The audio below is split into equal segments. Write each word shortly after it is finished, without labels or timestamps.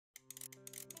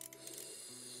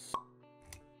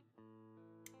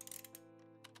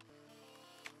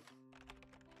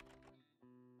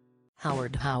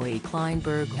Howie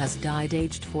Kleinberg has died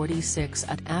aged 46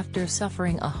 after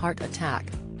suffering a heart attack.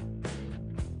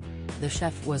 The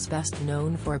chef was best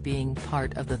known for being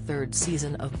part of the third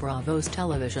season of Bravo's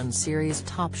television series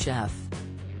Top Chef.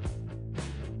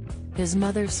 His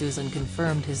mother Susan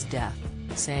confirmed his death,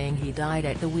 saying he died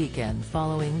at the weekend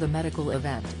following the medical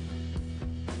event.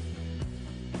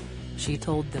 She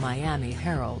told the Miami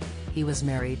Herald, he was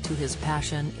married to his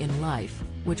passion in life,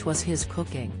 which was his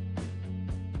cooking.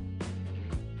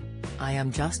 I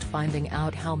am just finding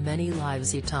out how many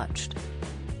lives he touched.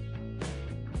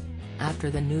 After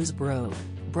the news broke,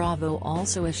 Bravo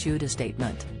also issued a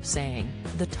statement, saying,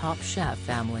 the Top Chef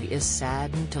family is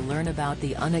saddened to learn about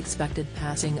the unexpected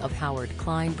passing of Howard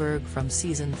Kleinberg from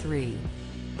Season 3.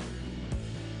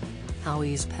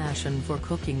 Howie's passion for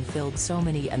cooking filled so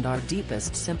many, and our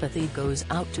deepest sympathy goes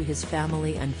out to his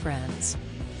family and friends.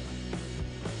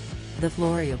 The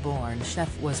Florida-born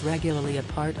chef was regularly a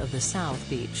part of the South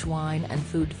Beach Wine and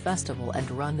Food Festival and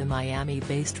run the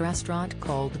Miami-based restaurant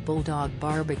called Bulldog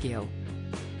Barbecue.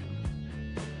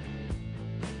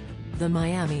 The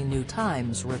Miami New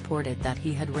Times reported that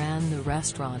he had ran the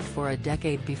restaurant for a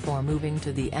decade before moving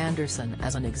to the Anderson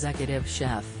as an executive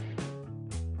chef.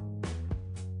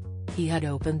 He had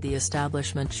opened the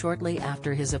establishment shortly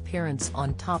after his appearance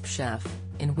on Top Chef,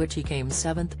 in which he came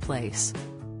 7th place.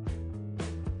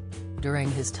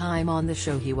 During his time on the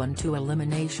show he won 2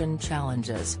 elimination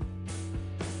challenges.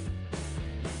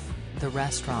 The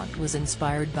restaurant was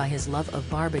inspired by his love of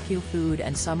barbecue food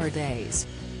and summer days.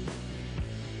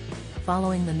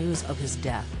 Following the news of his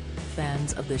death,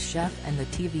 fans of the chef and the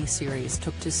TV series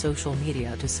took to social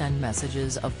media to send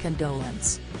messages of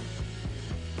condolence.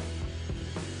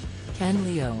 Ken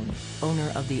Leone,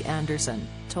 owner of the Anderson,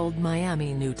 told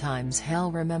Miami New Times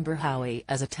he'll remember Howie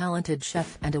as a talented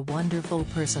chef and a wonderful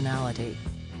personality.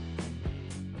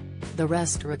 The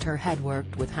restaurateur had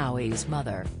worked with Howie's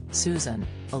mother, Susan,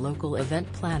 a local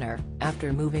event planner,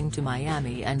 after moving to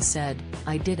Miami, and said,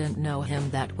 I didn't know him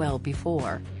that well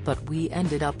before, but we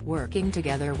ended up working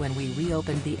together when we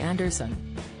reopened the Anderson.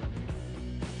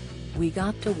 We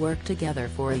got to work together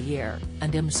for a year,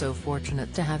 and I'm so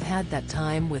fortunate to have had that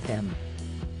time with him.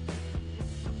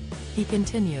 He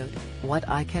continued, what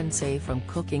I can say from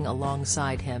cooking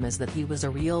alongside him is that he was a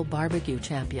real barbecue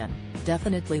champion,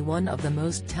 definitely one of the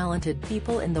most talented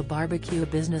people in the barbecue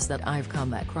business that I've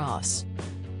come across.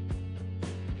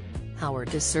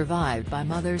 Howard is survived by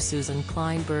mother Susan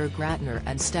Kleinberg Ratner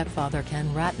and stepfather Ken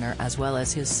Ratner, as well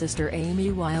as his sister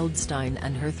Amy Wildstein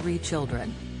and her 3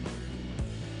 children.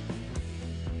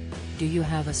 Do you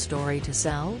have a story to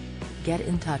sell? Get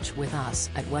in touch with us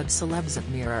at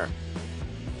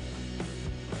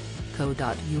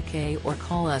webcelebsatmirror.co.uk or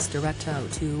call us direct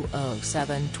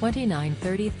 0207 29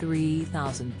 33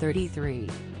 033.